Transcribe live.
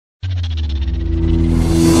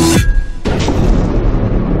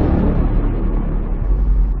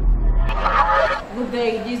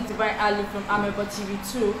Ali from Ameba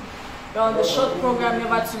TV2. We're on the short program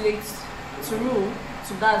Never Too Late to Rule,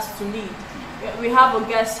 to Dance, to Lead. We have a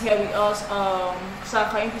guest here with us. Sir,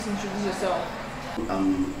 can you please introduce yourself?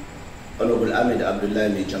 I'm Honorable Ahmed Abdullah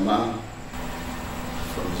Maijama'a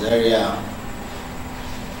from Zaria,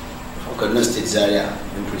 from Kaduna State, Zaria,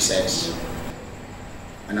 in precise.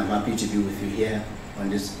 And I'm happy to be with you here on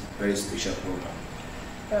this very special program.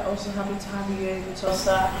 We're also happy to have you here with us,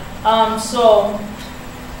 sir. So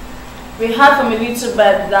we heard from a little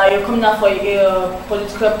bit that you're coming out for a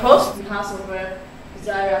political post in the House of Rep,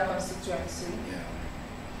 Zaria constituency. Yeah.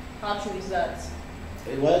 How true is that?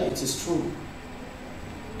 Well, it is true,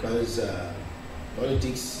 because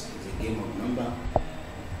politics is a game of number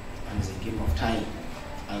and it's a game of time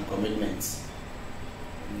and commitments.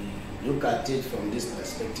 We look at it from this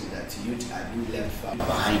perspective that youth are being left far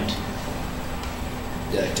behind,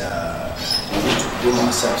 that we need to groom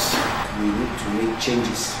ourselves, we need to make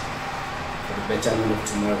changes for the betterment of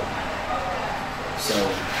tomorrow. So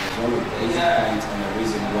it's one of the basic points and the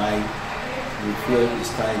reason why we feel it's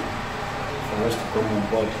time for us to come on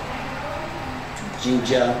board to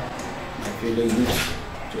ginger my fellow youth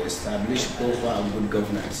to establish proper and good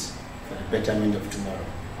governance for the betterment of tomorrow.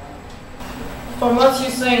 From what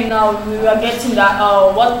you're saying now, we are getting that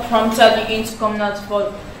what prompted you into coming out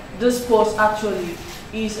for this post actually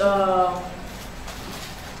is the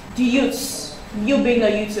youths, you being a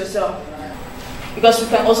youth yourself. Because we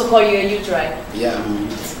can also call you a youth, right? Yeah.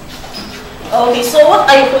 Okay, so what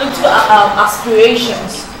are your political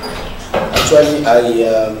aspirations? Actually, I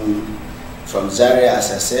am from Zaria,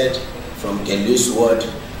 as I said, from Gelus ward.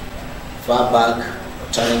 Far back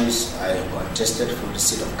times, I contested for the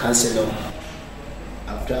seat of councillor.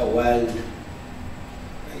 After a while,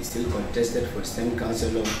 I still contested for the same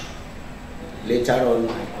councillor. Later on,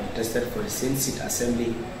 I contested for the same seat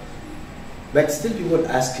assembly. But still people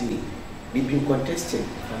ask me, we've been contesting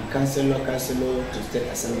from councillor to state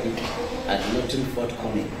assembly and nothing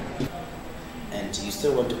forthcoming. And you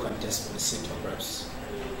still want to contest for the seat of reps.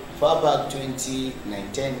 Far back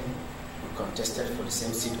 2019, we contested for the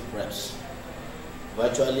same seat of reps.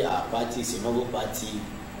 Virtually our party is a noble party.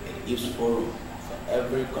 It gives forum for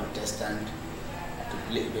every contestant to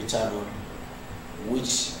play a better role,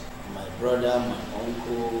 which my brother, my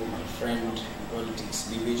uncle, my friend in politics,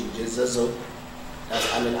 BBG Jezazo,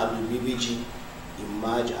 that's Amin Abdul BBG,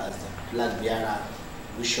 emerged as the flag bearer.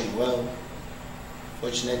 Wish him well.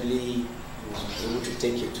 Fortunately, he was able to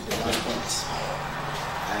take it to the last point.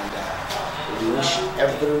 And we wish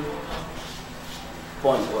every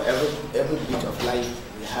point or every bit of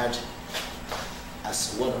life we had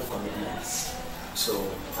as word of commitments. So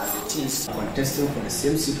as it is, contesting for the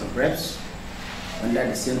same seat of reps under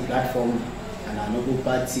the same platform and our noble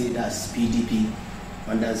party, that's PDP,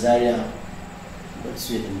 under Zaria, but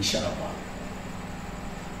Sweden, inshallah.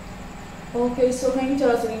 Okay, so can you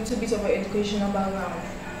tell us a little bit of your educational background?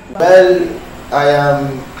 Well, I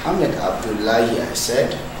am Ahmed Abdullahi, I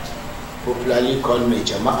said, popularly called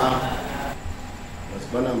Maijama'a. Was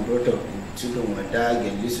born and brought up in Tudun Wadag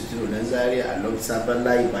and used to Zaria along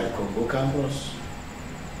Sabalai by Congo campus.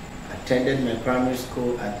 Attended my primary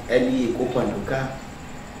school at LE Kopanduka.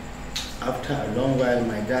 After a long while,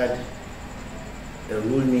 my dad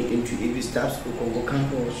enrolled me into EB Staff School Congo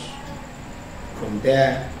campus. From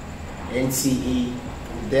there, NCE,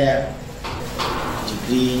 from there,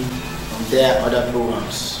 degree, from there, other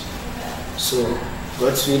programs. So,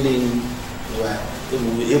 God's willing, we were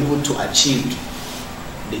able to achieve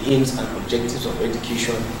the aims and objectives of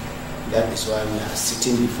education. That is why we are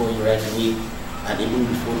sitting before you right away and even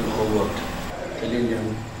before the whole world, telling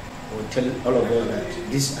them, or telling all of us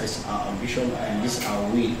that this is our ambition and this is our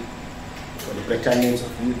will for the betterment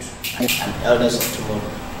of youth and elders of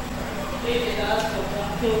tomorrow.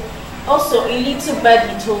 Okay. Also, a little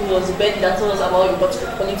bit you told us, a bit that told us about your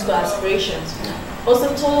political aspirations.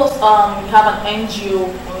 Also told us you have an NGO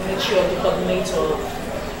on which you are the coordinator.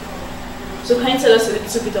 So can you tell us a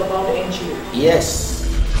little bit about the NGO? Yes.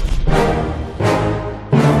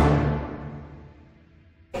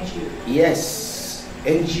 Yes,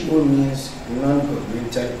 NGO means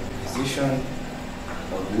non-governmental organization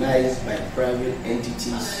organized by private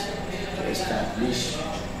entities to establish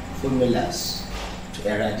formulas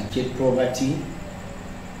to eradicate poverty,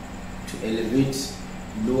 to elevate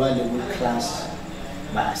lower level class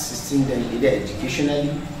by assisting them either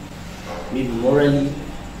educationally, maybe morally,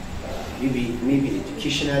 maybe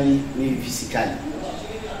educationally, maybe physically.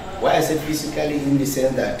 Why I say physically, in the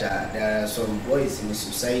sense that there are some boys in the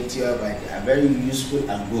society whereby they are very useful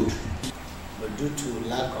and good, but due to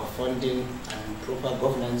lack of funding and proper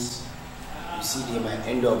governance, you see they might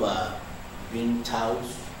end up being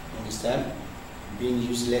touts understand? Being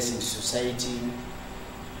useless in society,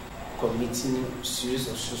 committing series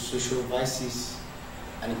of social vices,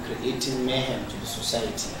 and creating mayhem to the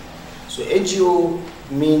society. So NGO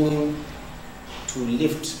meaning to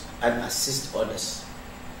lift and assist others.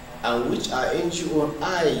 And which are NGO?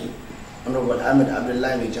 I, Honorable Ahmed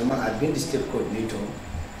Abdullah Maijama'a, I've been the state coordinator.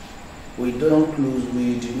 We do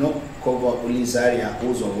not cover only Zaria,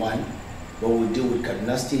 Ozone 1, but we deal with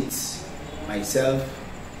Kaduna States. Myself,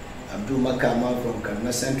 Abdul Makama from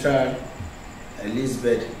Kaduna Central,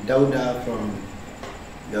 Elizabeth Dauda from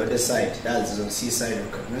the other side, that's the seaside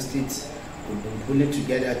of Kaduna State. We've been pulling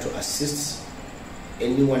together to assist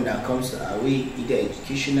anyone that comes our way, either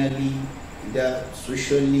educationally, either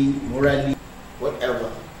socially, morally,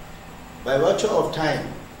 whatever. By virtue of time,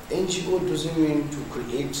 NGO doesn't mean to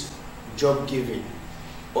create job giving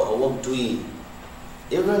or work doing,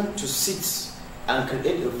 even to sit and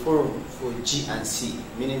create a forum for G&C,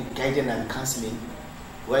 meaning guidance and counseling,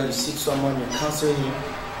 where you seek someone, you counsel him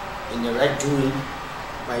in the right doing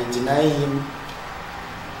by denying him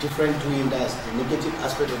different doing. That's the negative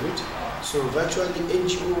aspect of it. So virtually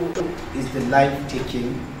NGO is the life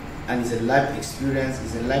taking and is a life experience,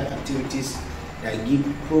 is a life activities that give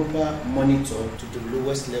proper monitor to the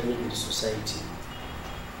lowest level in the society.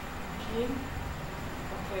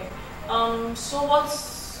 Okay. So what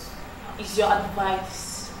is your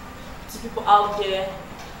advice to people out there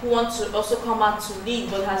who want to also come out to lead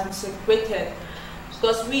but has been separated?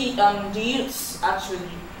 Because we, the youths actually,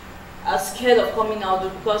 are scared of coming out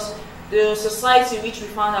because the society which we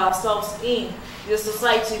found ourselves in is a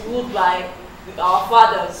society ruled by our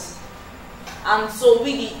fathers. And so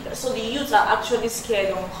the youth are actually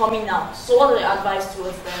scared of coming out. So what are your advice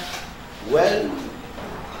towards them? Well,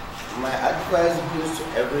 my advice goes to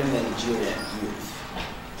every Nigerian youth.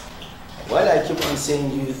 What I keep on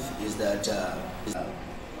saying youth is that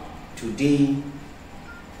today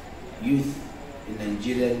youth in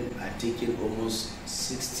Nigeria are taking almost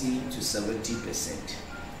 60 to 70%.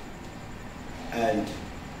 And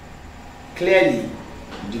clearly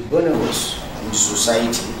the bonobos in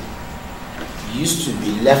society used to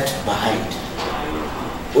be left behind,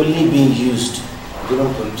 only being used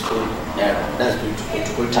during political era, that's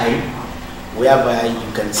political time, whereby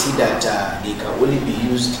you can see that they can only be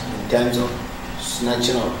used in terms of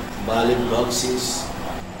snatching of ballot boxes,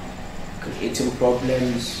 creating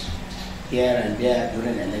problems here and there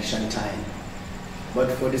during election time. But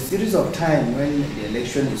for the series of time when the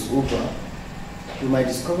election is over, you might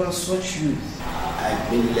discover such youth have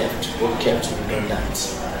been left or kept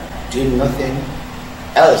redundant, doing nothing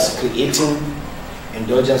else, creating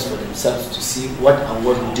indulgence for themselves to see what and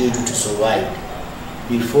what they do to survive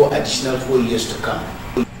before additional 4 years to come.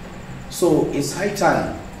 So it's high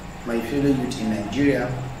time, my fellow youth in Nigeria,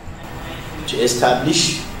 to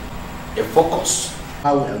establish a focus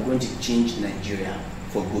how we are going to change Nigeria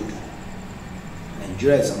for good.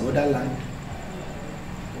 Nigeria is a motherland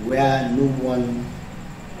where no one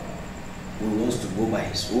who wants to go by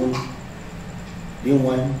his own. Being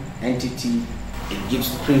one entity, it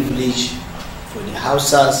gives privilege for the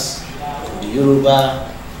Hausas, for the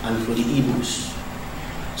Yoruba, and for the Igbos.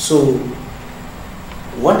 So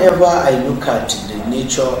whenever I look at the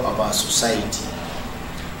nature of our society,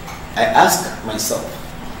 I ask myself,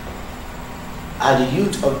 are the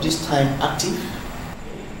youth of this time active?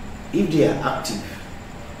 If they are active,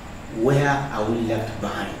 where are we left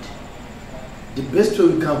behind? The best way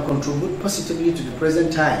we can contribute positively to the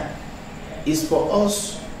present time is for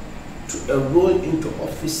us to enroll into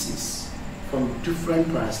offices from different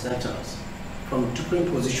parastatals, from different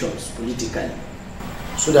positions politically,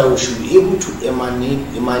 so that we should be able to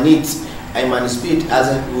emancipate, as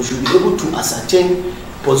in we should be able to ascertain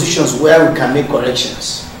positions where we can make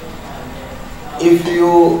corrections. If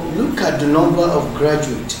you look at the number of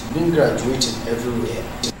graduates being graduating everywhere,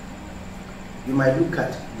 you might look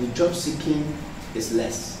at the job seeking is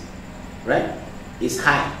less, right? It's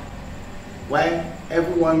high. Why?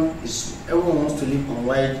 Everyone wants to live on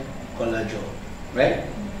white collar job, right?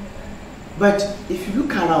 But if you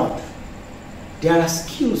look around, there are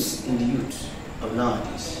skills in the youth of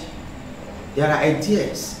nowadays. There are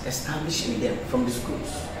ideas established in them from the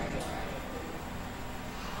schools.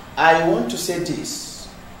 I want to say this: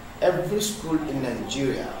 every school in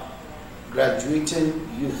Nigeria, graduating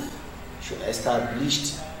youth should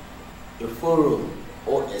establish a forum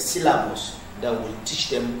or a syllabus that will teach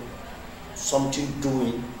them something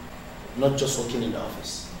doing, not just working in the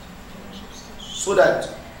office. So that,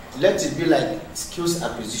 let it be like skills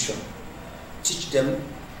acquisition. Teach them,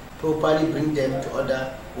 properly bring them to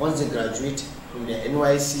other. Once they graduate from their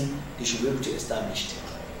NYC, they should be able to establish them.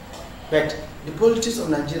 But the politics of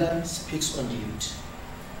Nigeria speaks on the youth.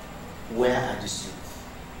 Where are these youth?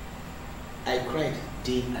 I cried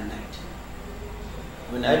day and night.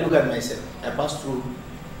 When I look at myself, I passed through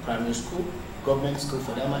primary school, government school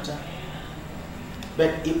for that matter.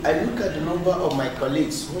 But if I look at the number of my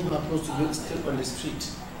colleagues who happens to be still on the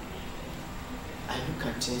street, I look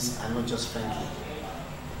at things are not just friendly.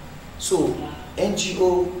 So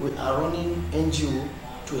NGO, we are running NGO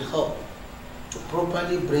to help to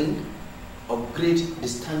properly upgrade the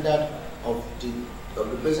standard of the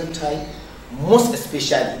present time, most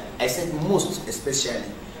especially, I said most especially,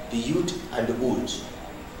 the youth and the old.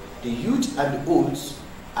 The youth and the old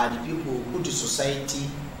are the people who the society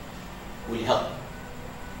will help.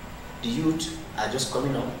 The youth are just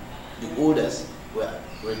coming up, the oldest were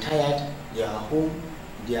retired, they are home,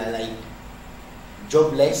 they are like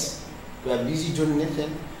jobless, they are busy doing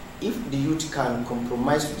nothing. If the youth can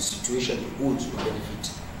compromise with the situation, the old will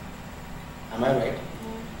benefit. Am I right?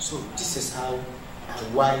 So this is how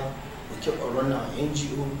and why we keep on running our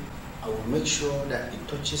NGO. I will make sure that it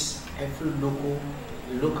touches every local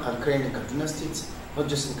and current in Kaduna State, not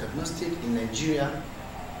just in Kaduna State, in Nigeria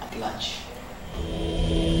at large.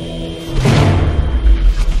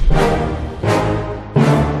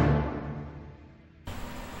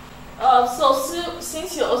 So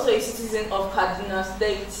since you're also a citizen of Kaduna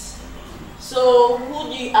State, so who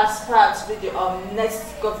do you aspire to be the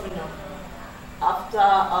next governor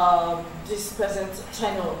after this present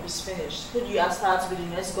tenure is finished? Who do you aspire to be the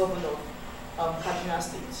next governor of Kaduna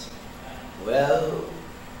State? Well,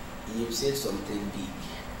 you've said something big,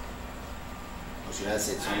 or should I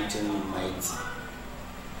say something mighty.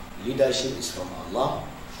 Leadership is from Allah,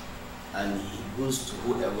 and He goes to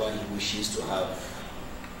whoever He wishes to have.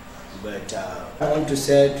 But I want to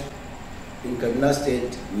say, in Kaduna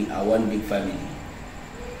State, we are one big family,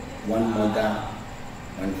 one mother,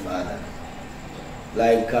 one father.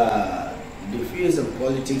 Like the fears of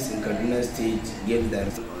politics in Kaduna State gave them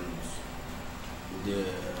the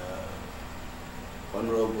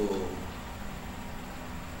Honorable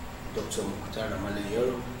Dr. Mukhtar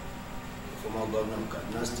Amalayero, the former governor of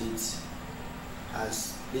Kaduna State,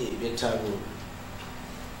 has played a better role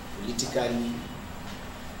politically,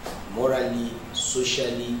 morally,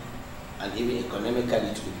 socially, and even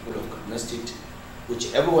economically to the people of Kaduna State,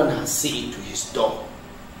 which everyone has seen to his door.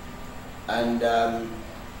 And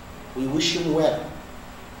we wish him well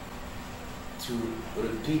to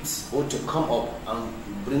repeat or to come up and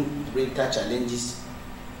bring greater challenges,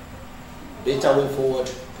 better way forward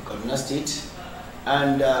to Kaduna State.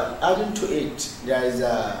 And adding to it, there is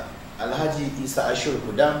Alhaji Isa Ashur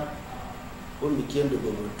Kudam, who became the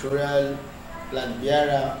gubernatorial flag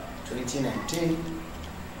bearer 2019.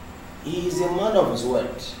 He is a man of his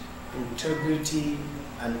word, integrity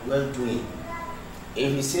and well-doing.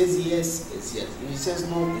 If he says yes, it's yes. If he says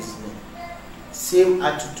no, it's no. Same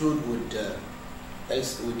attitude with the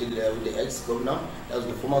ex-governor, that was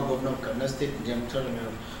the former governor of Kaduna State.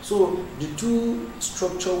 So the two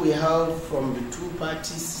structure we have from the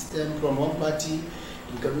two-party system, from one party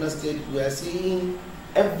in Kaduna State, we are seeing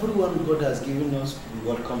everyone God has given us, we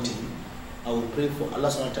welcome him. I will pray for Allah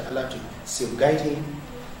subhanahu wa ta'ala to safeguard him,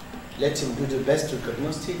 let him do the best to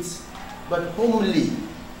Kaduna State. But humbly,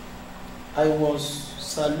 I must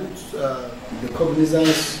salute the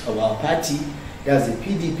cognizance of our party, that's the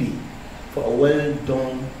PDP, for a well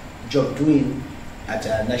done job doing at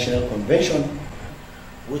a national convention,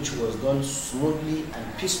 which was done smoothly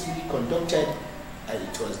and peacefully conducted, and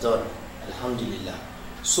it was done, alhamdulillah.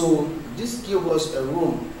 So this gave us a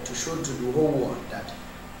room to show to the whole world that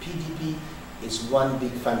PDP is one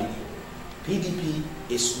big family. PDP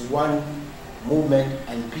is one movement,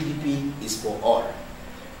 and PDP is for all.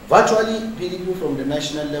 Virtually, PDP from the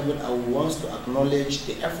national level, I want to acknowledge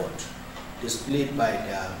the effort displayed by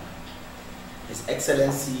His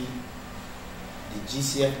Excellency, the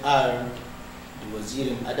GCFR, the Wazir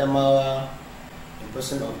in Adamawa, in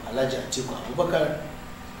person of Alhaji Atiku Abubakar,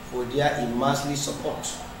 for their immensely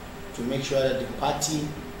support to make sure that the party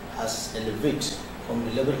has elevated from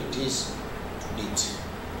the level it is to date.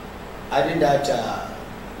 Adding that,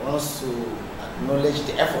 I want to acknowledge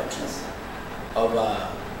the effort of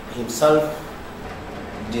himself,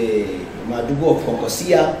 the Madugo of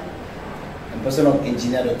Konkosia, in person of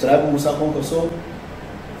Engineer Dr. Abu Musa Konkoso,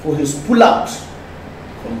 for his pull-out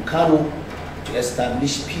from Kano to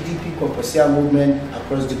establish PDP Konkosia movement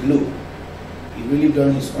across the globe. He really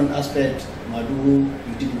done his own aspect. Madugo,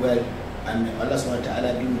 you did well, and Allah subhanahu wa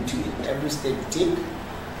ta'ala be with you in every step you take.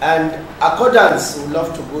 And accordance, we would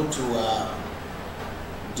love to go to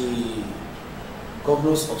the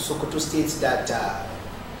governors of Sokoto states that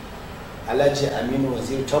Alhaji Aminu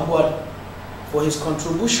Waziri Tambuwal for his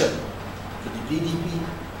contribution to the PDP,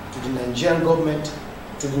 to the Nigerian government,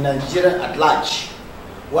 to the Nigerian at large.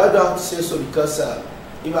 Why do I have to say so? Because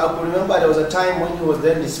if I could remember, there was a time when he was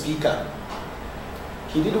then the speaker.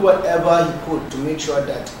 He did whatever he could to make sure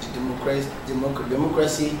that the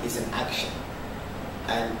democracy is in action.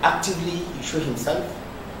 And actively he showed himself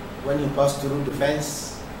when he passed through the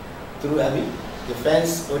fence, the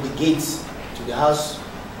fence or the gates to the house,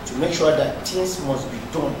 to make sure that things must be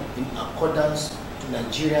done in accordance to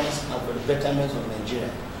Nigerians and for the betterment of Nigeria.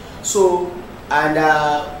 So, and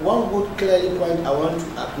one good clearly point I want to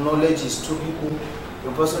acknowledge is two people,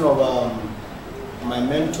 the person of my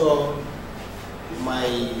mentor,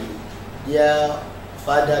 my dear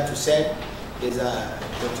father to say, is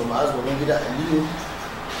Dr. Maaz Babangida Aliyu,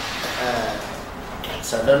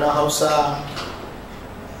 Sadana Hausa,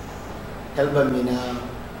 Helbamina,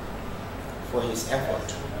 for his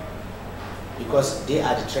effort, because they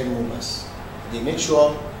are the trend movers. They make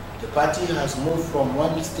sure the party has moved from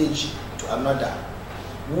one stage to another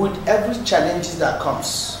with every challenge that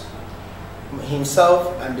comes.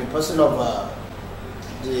 Himself and the person of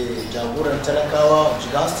the Jagur and Talakawa of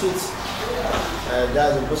Jigawa State,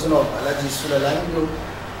 that's the person of Alhaji Sulalango,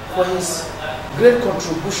 for his great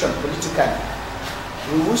contribution politically.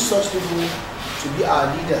 We wish such people to be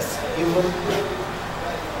our leaders, even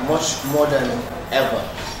much more than ever.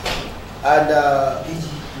 And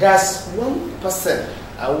there's one person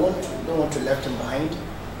I don't want to left him behind.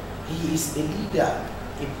 He is a leader,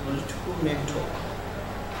 a political mentor.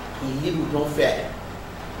 He lives with no fear.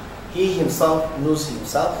 He himself knows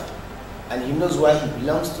himself, and he knows why he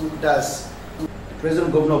belongs to. That's the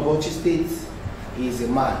President Governor of Bauchi State. He is a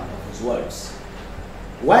man of his words.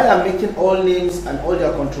 While I'm making all names and all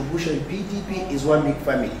their contribution, PDP is one big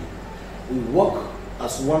family. We work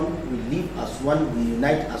as one, we live as one, we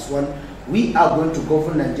unite as one. We are going to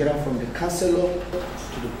govern Nigeria from the councillor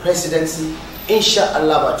to the presidency,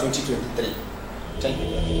 inshallah, by 2023. Thank you.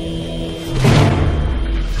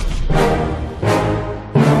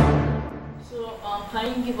 So,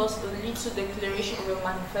 can you give us a little declaration of your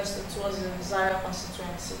manifesto towards the Zaria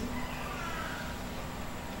constituency?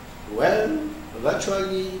 Well,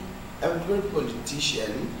 virtually every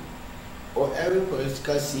politician or every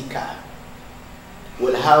political seeker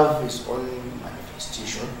will have his own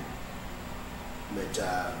manifestation.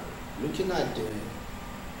 But looking at the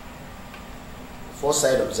fourth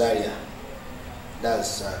side of Zaria,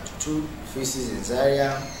 that's two faces in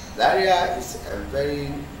Zaria. Zaria is a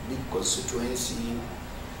very big constituency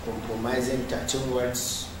comprising 13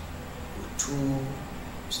 wards with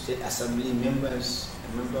 2 state assembly members,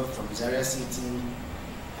 a member from Zaria City,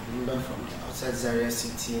 a member from the outside Zaria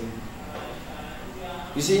City.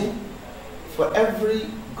 You see, for every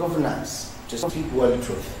governance to speak world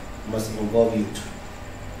truth must involve youth.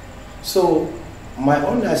 So my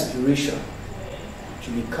own aspiration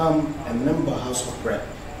to become a member House of Rep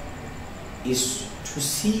is to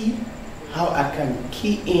see how I can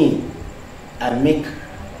key in and make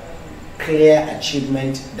clear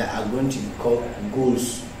achievements that are going to be called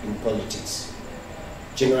goals in politics.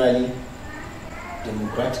 Generally,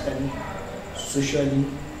 democratically, socially,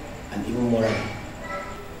 and even morally.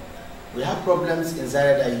 We have problems in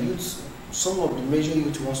Zaria that youth, some of the major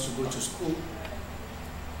youth wants to go to school.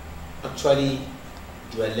 Actually,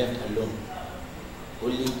 you are left alone.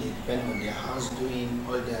 Only they depend on their house doing,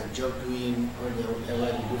 all their job doing, all their whatever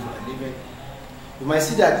they do for a living. You might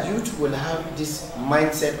see that youth will have this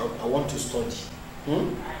mindset of, I want to study.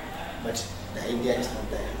 But the idea is not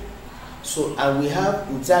there. So, and we have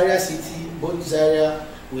in Zaria City, both Zaria,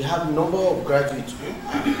 we have number of graduates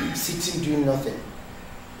sitting doing nothing.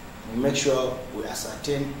 We make sure we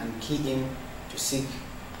ascertain and key in to seek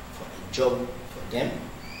for a job for them,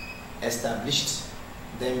 established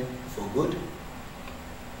them for good.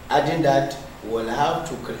 Adding that, we'll have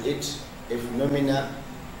to create a phenomenon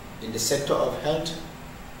in the sector of health,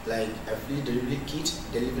 like a free delivery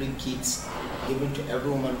kits given to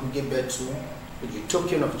every woman who gave birth to, with a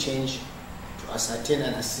token of change to ascertain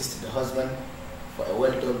and assist the husband for a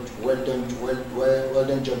well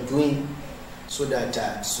done job doing, so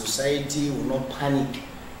that society will not panic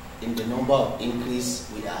in the number of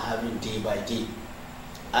increase we are having day by day.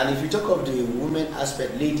 And if you talk of the women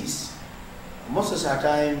aspect, ladies, most of the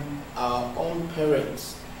time our own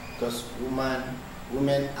parents, because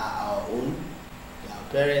women are our own, they are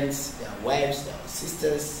parents, they are wives, they are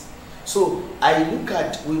sisters. So I look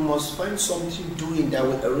at, we must find something doing that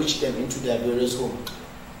will enrich them into their various homes,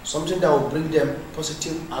 something that will bring them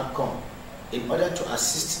positive outcome in order to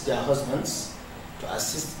assist their husbands, to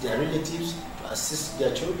assist their relatives, to assist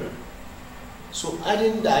their children. So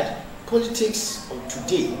adding that, politics of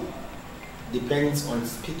today depends on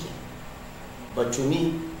speaking. But to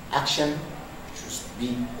me, action should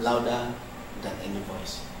be louder than any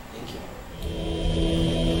voice. Thank you.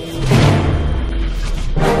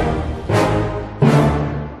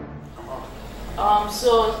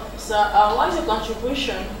 What is your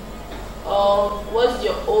contribution? What's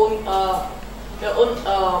your own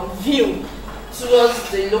view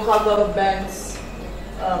towards the local government's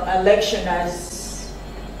election as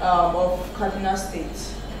of Kaduna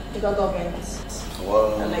State, local government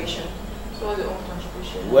election? So what's your own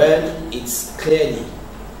contribution? Well, it's clearly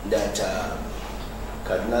that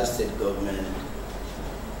Kaduna State government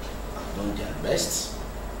have done their best,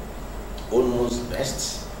 almost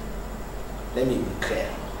best. Let me be clear.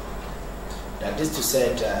 That is to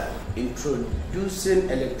say that introducing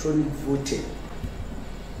electronic voting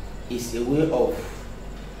is a way of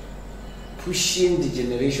pushing the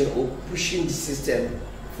generation or pushing the system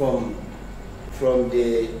from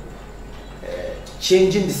the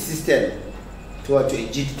changing the system toward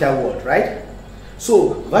a digital world, right?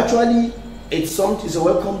 So virtually it's a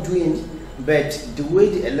welcome doing, but the way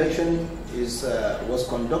the election was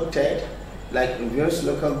conducted, like in various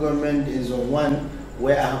local government, is on one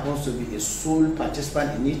where I happens to be a sole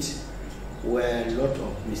participant in it, where a lot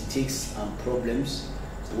of mistakes and problems,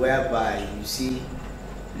 whereby you see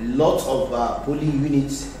lots of polling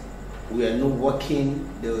units were not working,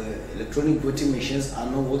 the electronic voting machines are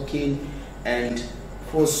not working, and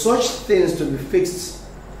for such things to be fixed,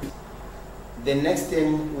 the next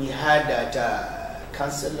thing we had that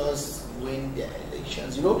councillors win their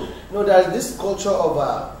elections. You know, there's this culture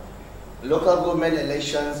of local government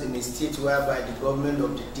elections in a state whereby the government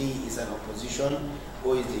of the day is an opposition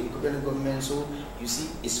or is the incumbent government. So you see,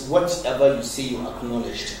 it's whatever you say you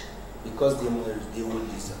acknowledged, because they will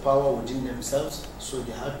use the power within themselves, so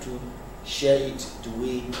they have to share it the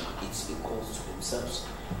way it's equals to themselves.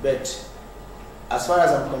 But as far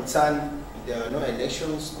as I'm concerned, there are no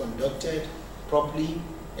elections conducted properly.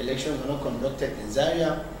 Elections are not conducted in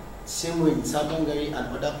Zaria, same way in Sabangari and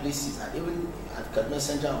other places, and even at Kaduna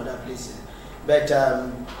Center and other places. But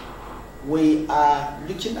we are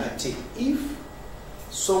looking at it. If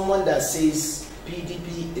someone that says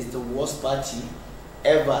PDP is the worst party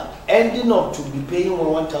ever, ending up to be paying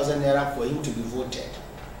 1,000 naira for him to be voted,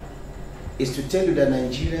 is to tell you that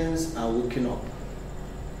Nigerians are waking up.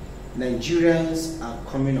 Nigerians are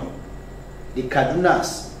coming up. The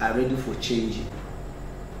Kadunas are ready for changing.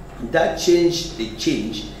 That change, the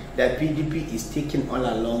change that PDP is taking all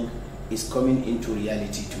along, is coming into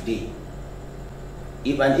reality today.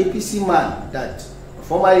 If an APC man that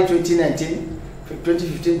formerly 2015,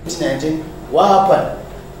 2019, what happened?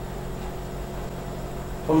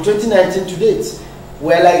 From 2019 to date,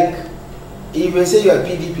 we're like, if you say you are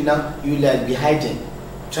PDP now, you will like be hiding,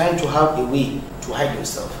 trying to have a way to hide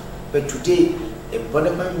yourself. But today, a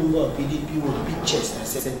bona fide member of PDP will beat chest and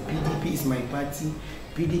say, PDP is my party,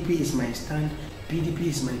 PDP is my stand, PDP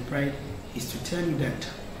is my pride, is to tell you that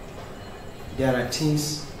there are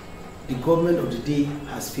things the government of the day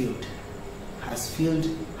has failed. Has failed.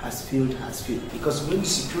 Because when the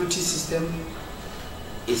security system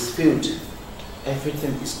is failed,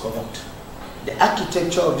 everything is corrupt. The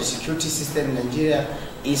architecture of the security system in Nigeria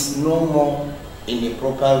is no more in a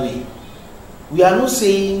proper way. We are not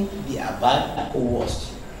saying they are bad or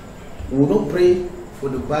worse. We will not pray for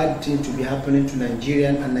the bad thing to be happening to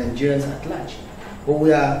Nigerians and Nigerians at large. But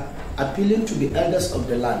we are appealing to the elders of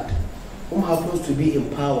the land, whom happens to be in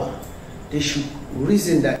power. They should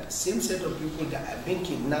reason that same set of people that are being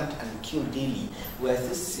kidnapped and killed daily were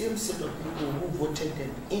the same set of people who voted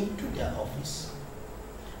them into their office.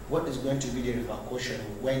 What is going to be the repercussion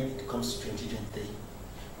when it comes to 2023?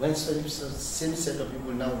 When same set of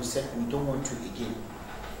people now will say, we don't want to again,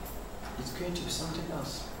 it's going to be something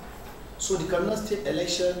else. So the Kaduna State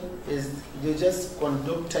election is, they just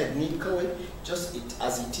conducted Nikaway, just it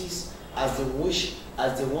as it is, as they wish,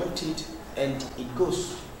 as they want it, and it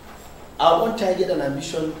goes. Our own target and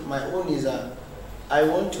ambition, my own is I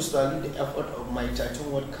want to salute the effort of my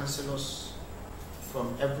 13 ward councillors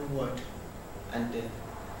from every ward, and the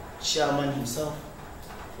chairman himself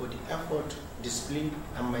for the effort, discipline,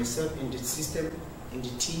 and myself in the system, in the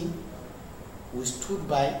team. We stood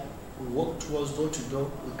by, we worked towards door to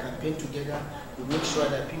door, we campaigned together, we make sure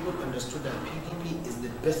that people understood that PDP is the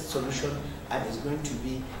best solution and is going to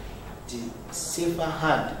be the safer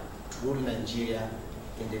hand to rule Nigeria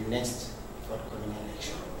in the next forthcoming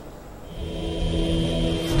election.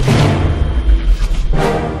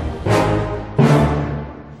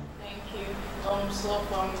 Thank you. So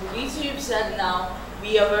from the little you've said now,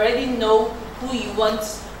 we already know who you want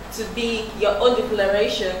to be your own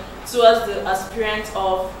declaration towards the aspirant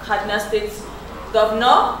of Kaduna State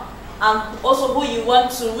Governor, and also who you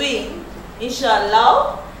want to win,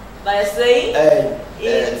 inshallah, by saying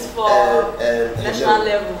it's for national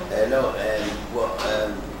level.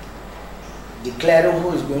 Declaring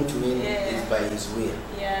who is going to win is by his will.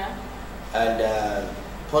 Yeah. And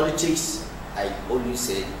politics, I always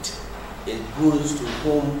said, it goes to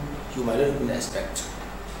whom you might not even expect.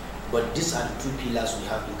 But these are the two pillars we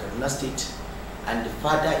have in Kaduna State, and the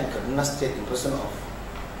father in Kaduna State, in person of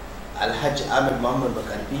Alhaji Ahmed Muhammad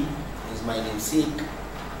Bakarbi, is my namesake,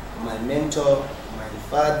 my mentor, my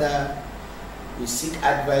father. We seek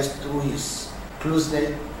advice through his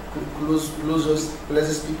closest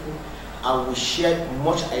people, and we share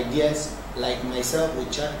much ideas. Like myself, we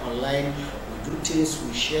chat online, we do things,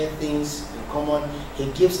 we share things in common. He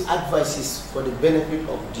gives advices for the benefit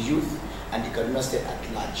of the youth and the Kaduna State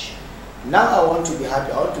at large. Now I want to be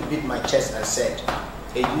happy. I want to beat my chest and said,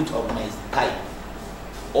 a youth of my type,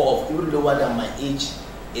 or of even lower than my age,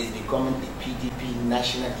 is becoming a PDP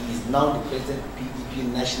national. He is now the president of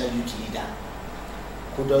PDP national youth leader.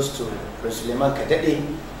 Kudos to President Suleiman Kadade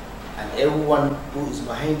and everyone who is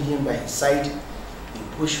behind him, by his side. We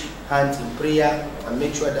push hands in prayer and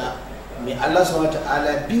make sure that may Allah subhanahu wa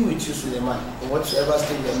ta'ala be with you, Suleiman, in whatsoever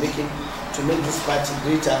state you are making, to make this party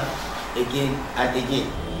greater again and again.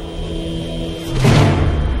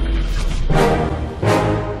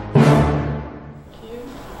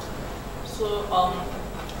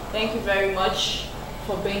 Thank you very much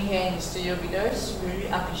for being here in the studio with us. We really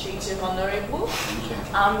appreciate you, Honorable.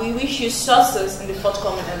 And we wish you success in the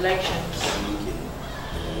forthcoming elections.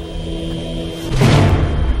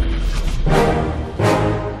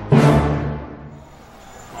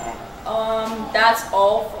 That's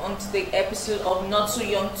all on today's episode of Not Too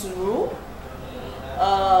Young to Rule.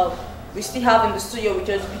 We still have in the studio with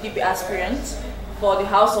us PDP aspirants for the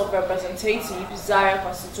House of Representatives, Zaria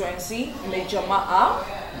constituency, Maijama'a.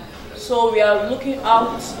 So we are looking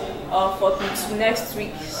out for next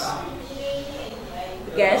week's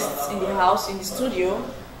guests in the house, in the studio,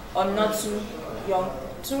 on Not Too Young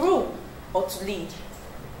to Rule or to Lead.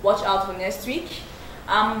 Watch out for next week.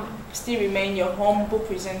 Still remain your humble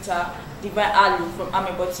presenter, Divine Alu from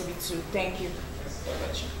Amebo TV2. Thank you.